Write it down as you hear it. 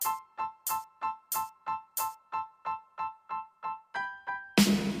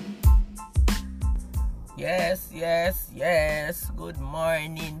Yes. Good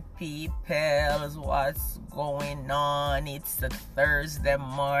morning, peoples. What's going on? It's a Thursday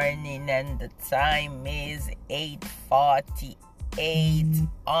morning and the time is 8:48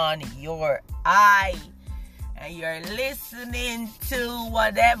 on your eye. And you're listening to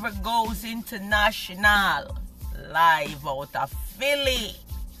Whatever Goes International live out of Philly,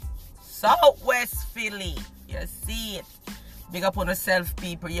 Southwest Philly. You see it. Big up on yourself,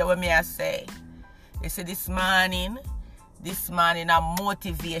 people. You hear what me I say? You see, this morning a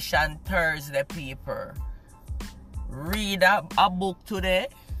Motivation Thursday, people. Read a book today.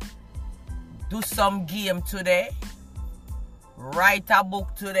 Do some game today. Write a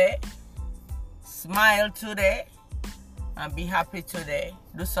book today. Smile today. And be happy today.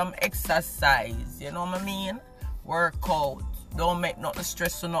 Do some exercise. You know what I mean? Work out. Don't make nothing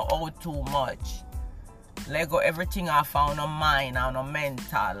stress you out too much. Let go everything off on your mind, on your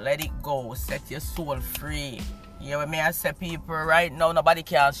mental. Let it go. Set your soul free. You hear what me I say, people? Right now, nobody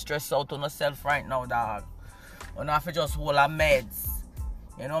can stress out on yourself right now, dog. You don't have to just hold a meds.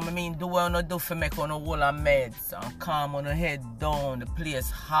 You know what I mean? Do what you do for make on hold a meds. And calm on your head down. The place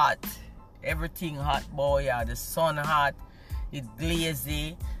hot. Everything hot, boy. Yeah. The sun hot. It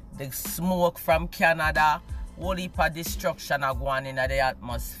glazy. The smoke from Canada. Whole heap of destruction are going in the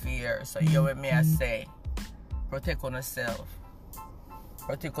atmosphere. So you hear what me I say? Protect on yourself.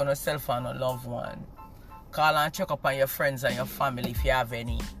 Protect on yourself and a loved one. Call and check up on your friends and your family if you have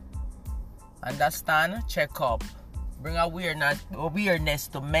any. Understand? Check up. Bring awareness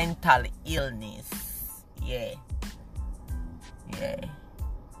to mental illness. Yeah.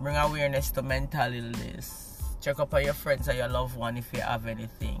 Bring awareness to mental illness. Check up on your friends and your loved one if you have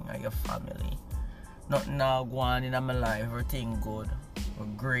anything, or your family. Nothing now going on in my life. Everything good. We're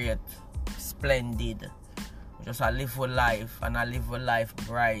great. Splendid. Just I live with life, and I live with life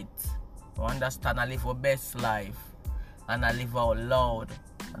bright. You understand? I live with best life, and I live out loud,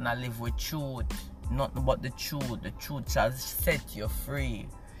 and I live with truth. Nothing but the truth. The truth shall set you free.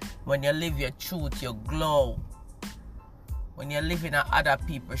 When you live your truth, you glow. When you live in other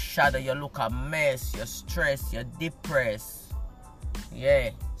people's shadow, you look a mess. You're stressed. You're depressed.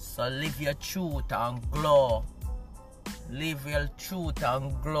 Yeah. So live your truth and glow. Live your truth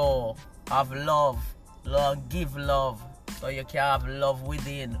and glow. Have love. Lord, give love so you can have love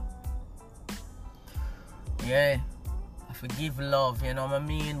within. Yeah, I forgive love, you know what I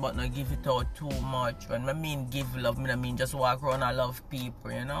mean, but not give it out too much. When I mean give love, I mean just walk around and love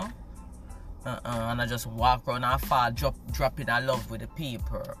people, you know. And I just walk around and fall dropping a love with the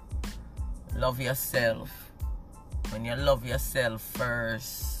people. Love yourself. When you love yourself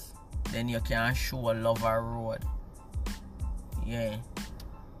first, then you can show love a road. Yeah.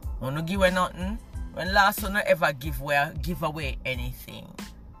 Wanna give away nothing? When last one ever give away anything?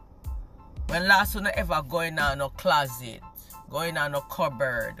 When last one ever going on a closet, going on a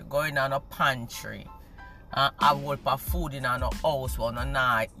cupboard, going on a pantry, and have a whole of food in a house one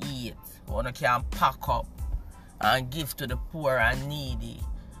not eat, one can pack up and give to the poor and needy?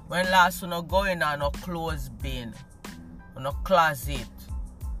 When last one going on a clothes bin, on a closet,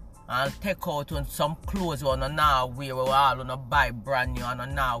 and take out on some clothes on now wear all on buy brand new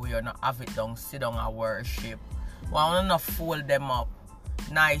and now we are not have it down, sit down and worship. Well, not fold them up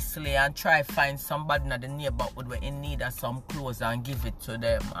nicely and try find somebody in the neighborhood where in need of some clothes and give it to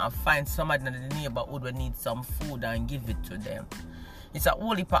them. And find somebody in the neighborhood where need some food and give it to them. It's a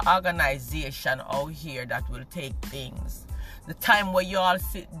whole heap of organization out here that will take things. The time where you all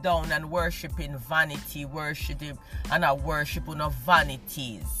sit down and worship in vanity, worship him and I worship on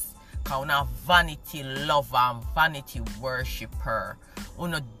vanities. Cause una vanity lover and vanity worshipper.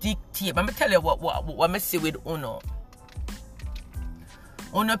 Uno dictate. Let me tell you what I see with Uno.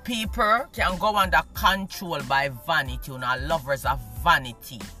 Uno people can go under control by vanity. Uno lovers of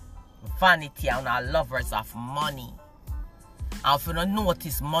vanity. Vanity and uno lovers of money. And if you don't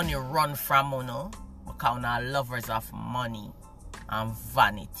notice, money run from Uno. Because uno lovers of money and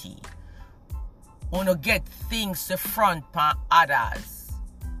vanity. Uno get things to front pan others.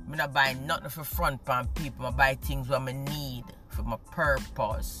 I don't buy nothing for front pan people. I buy things what I need for my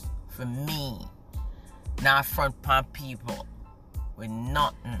purpose, for me. Not front pan people with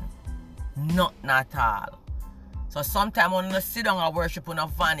nothing at all. So sometimes when I sit down and worship on a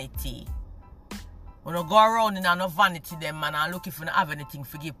vanity, when I go around in a vanity them man and look if you don't have anything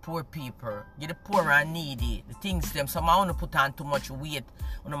for give poor people, give the poor and needy, the things them. Some I want to put on too much weight.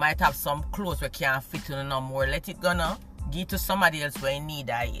 When I might have some clothes that can't fit in no more, let it go now. Give to somebody else where you need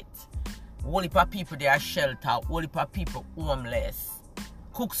it. Whole heap of people they are shelter, whole heap of people homeless.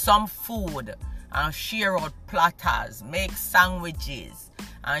 Cook some food and share out platters, make sandwiches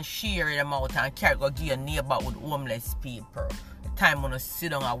and share them out and carry go give your neighborhood homeless people. The time when you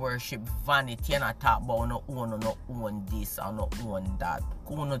sit down and worship vanity and I talk about no own this and no own that.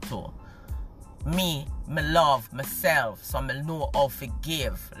 Kuno too. Me love myself, so I know how to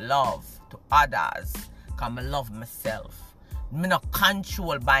give love to others. Because I love myself. Me not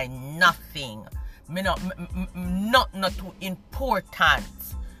controlled by nothing. Me not too important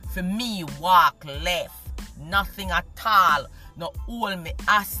for me walk left. Nothing at all. No hold me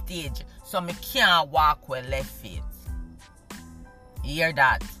hostage. So me can't walk where left feet. You hear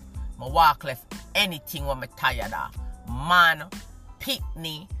that? Me walk left anything when me tired of. Man,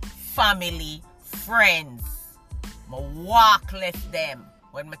 picnic, family, friends. Me walk left them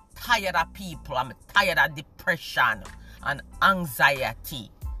when me tired of people and me tired of depression and anxiety.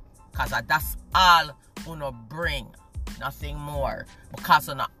 Because that's all uno bring. Nothing more. Because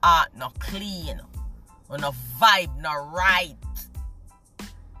uno heart not clean. Uno vibe not right.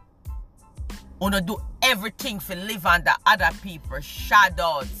 Uno do everything for live under other people's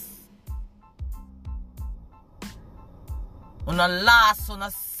shadows. Uno lost uno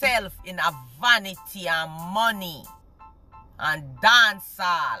self in a vanity and money and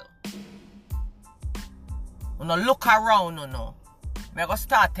dancehall. Uno look around uno. Me go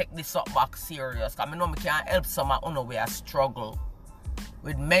start take this up back serious. Because I know me can help some of uno where I struggle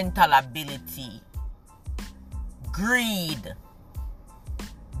with mental ability. Greed.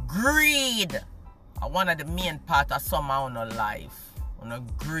 Are one of the main part of some of uno life. Uno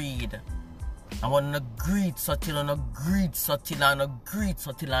greed. I want to greed so till and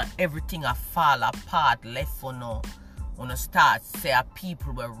everything a fall apart left for no. Uno start say a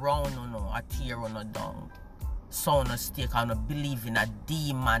people were round uno a tear uno down. So uno stay uno believe in a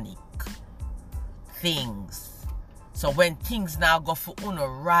demonic things. So when things now go for uno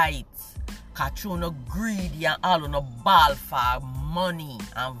right, cause you uno greedy and all uno ball for money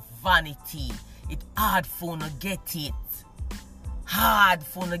and vanity, it hard for uno get it.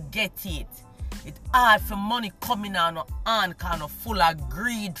 It's hard for money coming on your hand kind of full of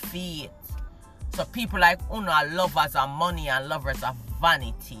greed for it. So people like uno are lovers of money and lovers of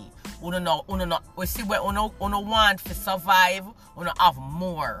vanity. Uno know. We see where uno want to survive, uno have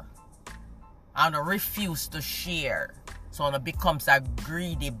more. And uno refuse to share. So uno becomes a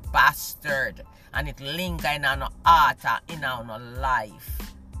greedy bastard. And it lingers in our heart and in our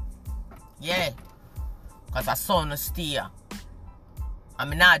life. Yeah. Because I saw uno steer. I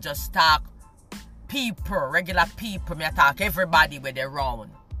mean not just talk people, regular people, me talk everybody where they're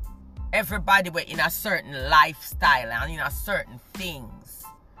around. Everybody were in a certain lifestyle and in a certain things.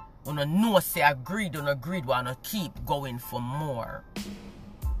 Uno know say agreed, wanna keep going for more.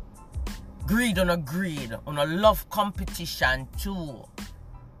 Greed, uno love competition too.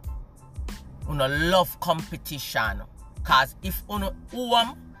 Uno love competition. Cause if uno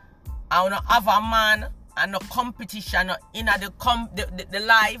home and uno have a man and no competition in the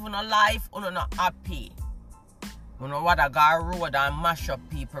life, uno not happy. Uno rather go road and mash up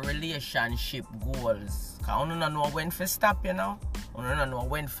people relationship goals. Cause uno don't know when to stop, you know. Uno don't know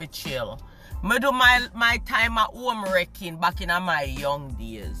when to chill. Me do my time at home wrecking back in my young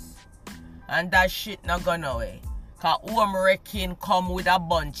days. And that shit not gone away. Cause home wrecking come with a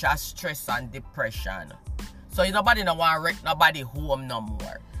bunch of stress and depression. So nobody no want wreck nobody home no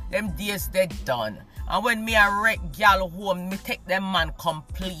more. Them days they done. And when me a wreck gal home, me take them man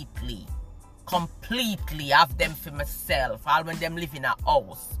completely. Have them for myself. All when them live in a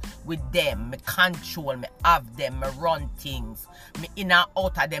house with them, me control, me have them, me run things. Me in and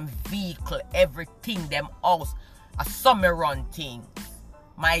out of them vehicle, everything, them house. I saw me run things.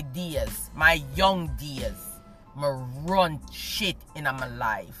 My days, my young days, me run shit in my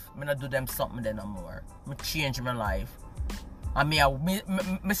life. Me not do them something then no more. Me change my life. And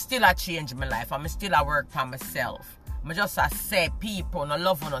me still a change my life. And me still a work for myself. Me just a say people no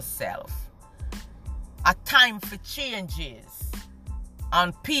love on yourself. A time for changes.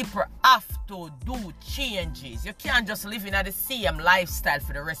 And people have to do changes. You can't just live in the same lifestyle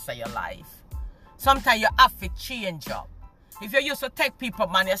for the rest of your life. Sometimes you have to change up. If you used to take people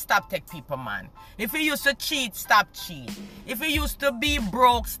man, you stop take people man. If you used to cheat, stop cheat. If you used to be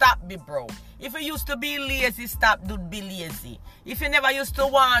broke, stop be broke. If you used to be lazy, stop do be lazy. If you never used to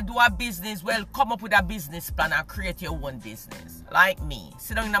want to do a business, well, come up with a business plan and create your own business. Like me.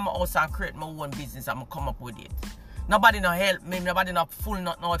 Sit down in my house and create my own business and come up with it. Nobody no help me, nobody no full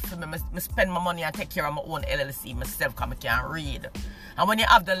not out for me. I spend my money and take care of my own LLC myself because I can't read. And when you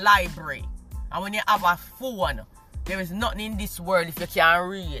have the library, and when you have a phone, there is nothing in this world if you can't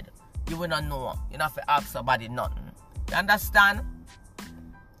read. You will not know. You don't have to ask somebody nothing. You understand?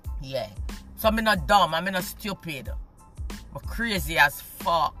 Yeah. So I'm not dumb. I'm not stupid. But crazy as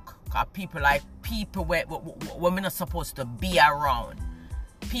fuck. Cause people like people where me not supposed to be around.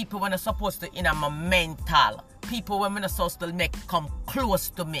 People when are supposed to in my mental. People when me not supposed to make come close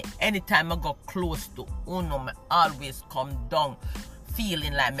to me. Anytime I go close to Uno, me always come down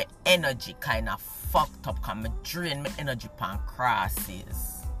feeling like my energy kind of fucked up. Cause me drain my energy pan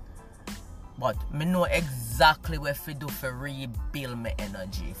crosses. But me know exactly what to do for rebuild my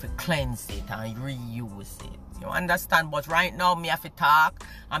energy, for cleanse it and reuse it. You understand? But right now, me have to talk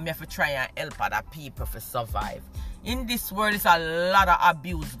and me have to try and help other people to survive. In this world, there's a lot of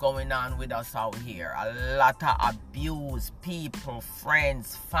abuse going on with us out here. A lot of abuse. People,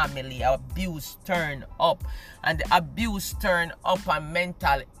 friends, family, abuse turn up. And the abuse turn up and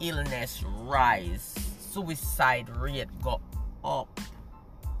mental illness rise. Suicide rate go up.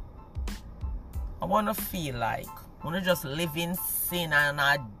 I want to feel like I want to just live in sin and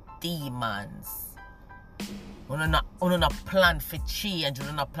our demons. I not plan for change.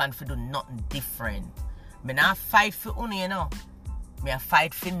 I not plan for do nothing different. I not fight for you know. I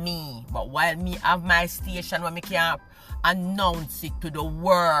fight for me. But while me have my station where I can announce it to the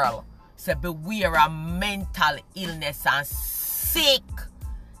world, say beware of mental illness and sick,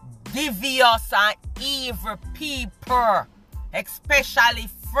 devious and evil people, especially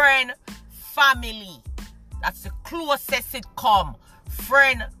friend, family. That's the closest it come.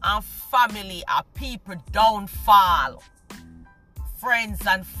 Friend and family are people downfall. Friends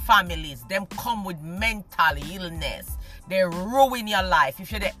and families, them come with mental illness. They ruin your life.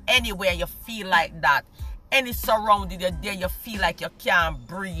 If you're there anywhere you feel like that, any surrounding you're there, you feel like you can't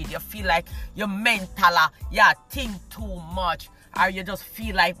breathe, you feel like you're mental, you think too much, or you just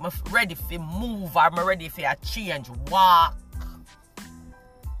feel like I'm ready for move, or I'm ready for a change, walk.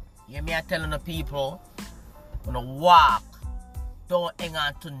 You hear me telling the people, when you walk, don't hang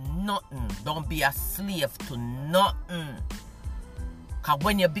on to nothing. Don't be a slave to nothing. Because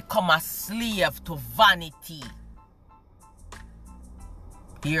when you become a slave to vanity,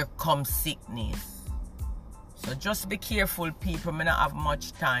 here comes sickness. So just be careful, people. I don't have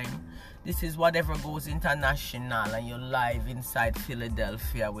much time. This is Whatever Goes International, and you're live inside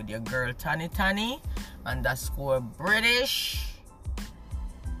Philadelphia with your girl Tani _British.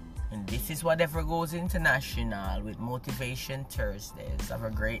 And this is Whatever Goes International with Motivation Thursdays. Have a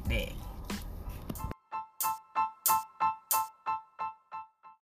great day.